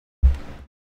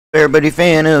Everybody,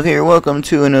 fan of here, welcome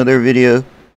to another video.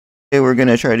 Today we're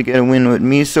gonna try to get a win with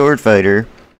me, Swordfighter,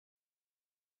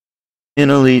 in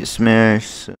Elite Smash.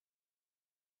 So,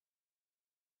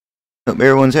 hope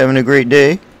everyone's having a great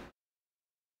day.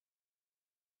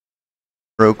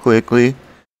 Real quickly,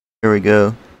 here we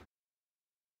go.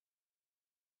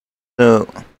 So,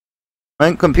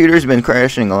 my computer's been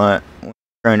crashing a lot when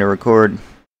trying to record,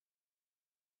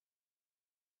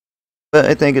 but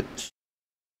I think it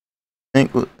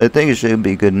should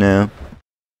be good now.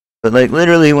 But like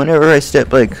literally, whenever I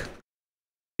step like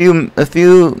a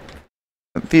few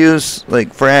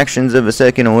like fractions of a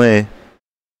second away,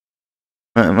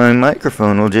 my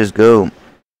microphone will just go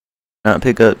not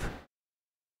pick up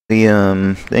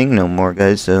the thing no more,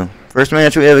 guys. So first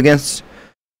match we have against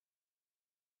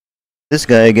this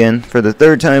guy again for the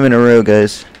third time in a row,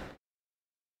 guys.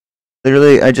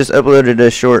 Literally, I just uploaded a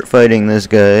short fighting this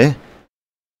guy.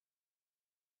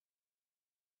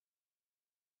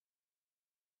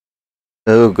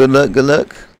 So good luck, good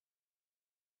luck. As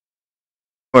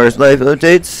far as life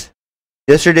updates,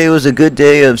 yesterday was a good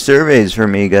day of surveys for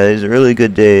me, guys. A really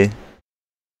good day.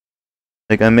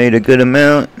 Like I made a good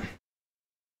amount.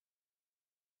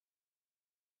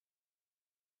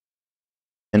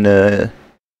 And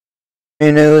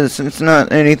you know, it's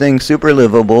not anything super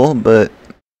livable, but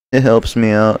it helps me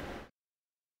out.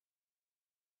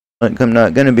 Like I'm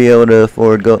not gonna be able to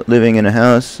afford living in a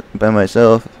house by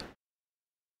myself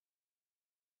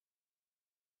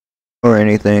or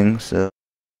anything, so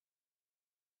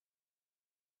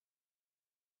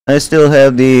I still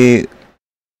have the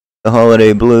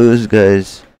holiday blues,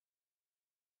 guys.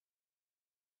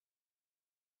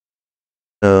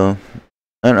 So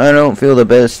I don't feel the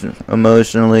best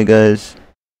emotionally, guys.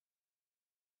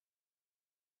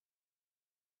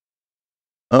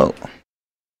 Oh,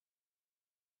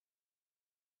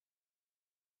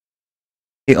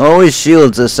 he always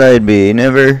shields a side B. He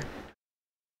never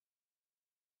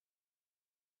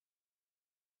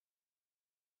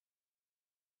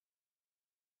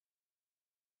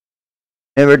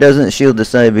doesn't shield the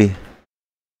side B.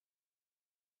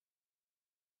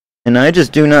 And I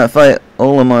just do not fight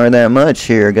Olimar that much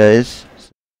here, guys.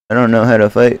 I don't know how to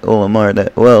fight Olimar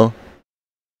that well.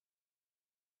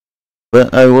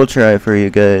 But I will try for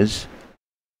you guys.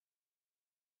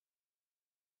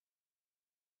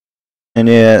 And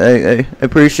yeah, I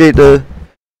appreciate the,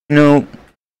 you know,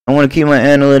 I want to keep my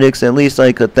analytics at least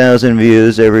like 1,000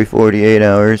 views every 48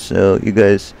 hours. So you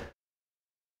guys,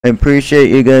 I appreciate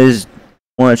you guys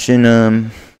watching the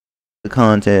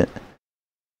content.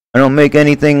 I don't make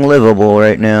anything livable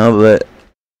right now, but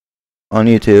on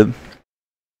YouTube.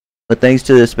 But thanks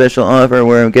to the special offer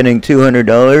where I'm getting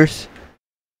 $200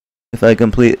 if I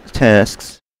complete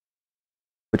tasks,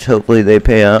 which hopefully they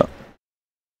pay out.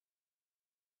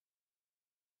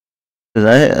 Cause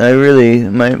I really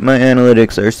my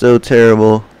analytics are so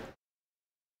terrible.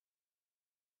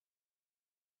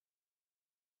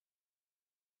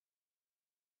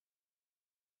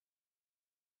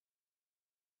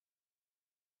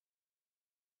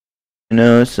 You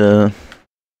know, so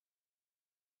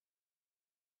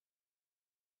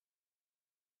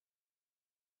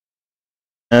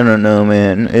I don't know,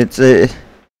 man. It's a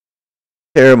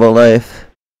terrible life.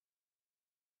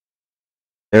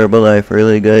 Terrible life,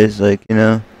 really, guys. Like, you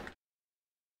know,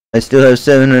 I still have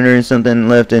 700 and something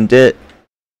left in debt.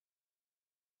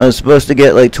 I was supposed to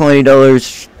get like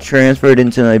 $20 transferred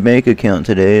into my bank account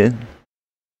today.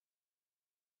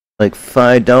 Like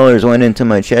 $5 went into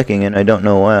my checking, and I don't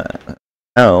know why.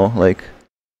 How? Like,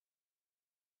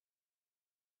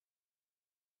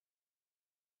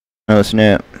 oh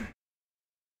snap!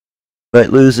 But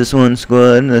lose this one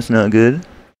squad. That's not good.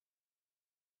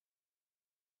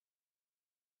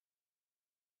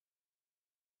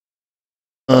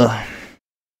 Ugh.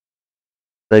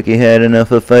 Like he had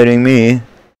enough of fighting me.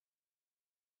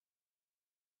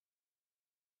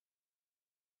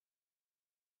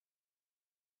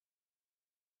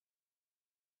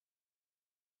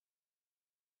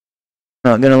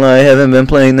 Not gonna lie, I haven't been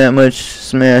playing that much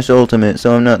Smash Ultimate,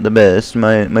 so I'm not the best.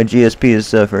 My GSP is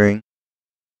suffering.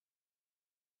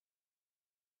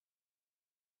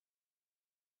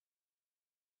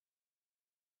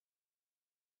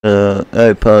 I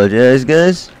apologize,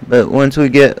 guys. But once we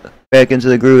get back into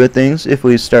the groove of things, if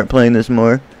we start playing this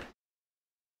more,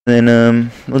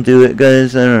 then we'll do it,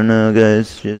 guys. I don't know,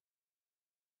 guys.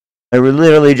 I would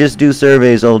literally just do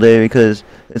surveys all day because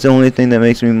it's the only thing that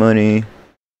makes me money.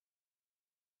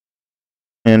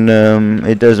 And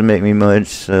it doesn't make me much,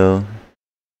 so.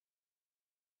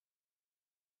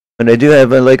 But I do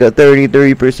have like a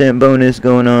 33% bonus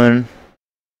going on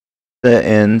that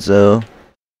end, so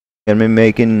I've been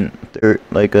making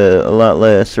like a lot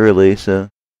less really, so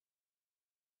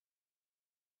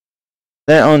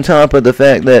that on top of the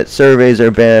fact that surveys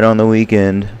are bad on the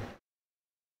weekend.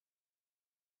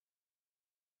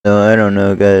 So I don't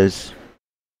know, guys.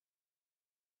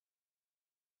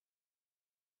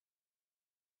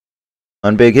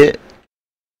 On big hit.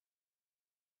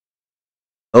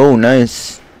 Oh,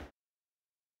 nice.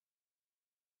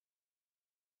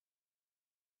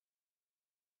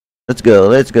 Let's go,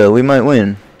 let's go. We might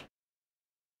win.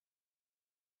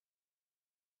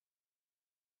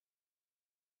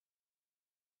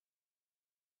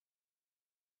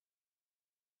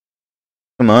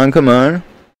 Come on, come on.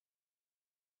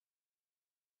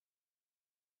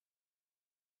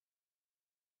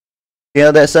 See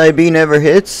how that side B never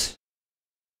hits?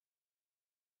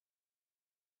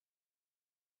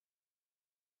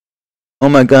 Oh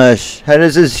my gosh, how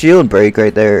does this shield break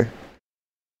right there?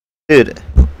 Dude,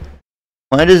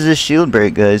 why does this shield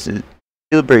break, guys?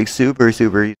 Shield break super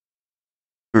easy.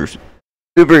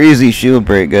 Super easy shield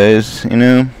break, guys, you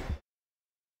know?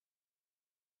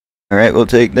 Alright, we'll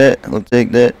take that. We'll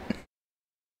take that.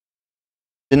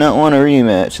 Did not want a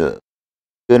rematch. So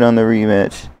good on the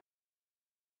rematch.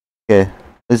 Okay,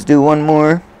 let's do one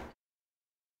more.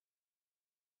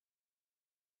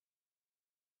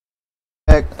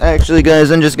 Actually, guys,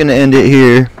 I'm just gonna end it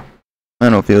here. I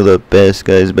don't feel the best,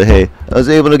 guys, but hey, I was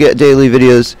able to get daily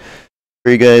videos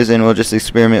for you guys, and we'll just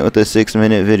experiment with a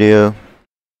 6-minute video.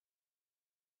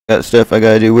 Got stuff I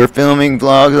gotta do. We're filming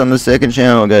vlogs on the second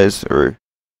channel, guys,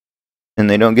 and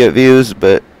they don't get views,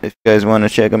 but if you guys want to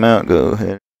check them out, go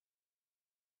ahead.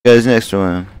 See you guys next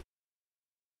one.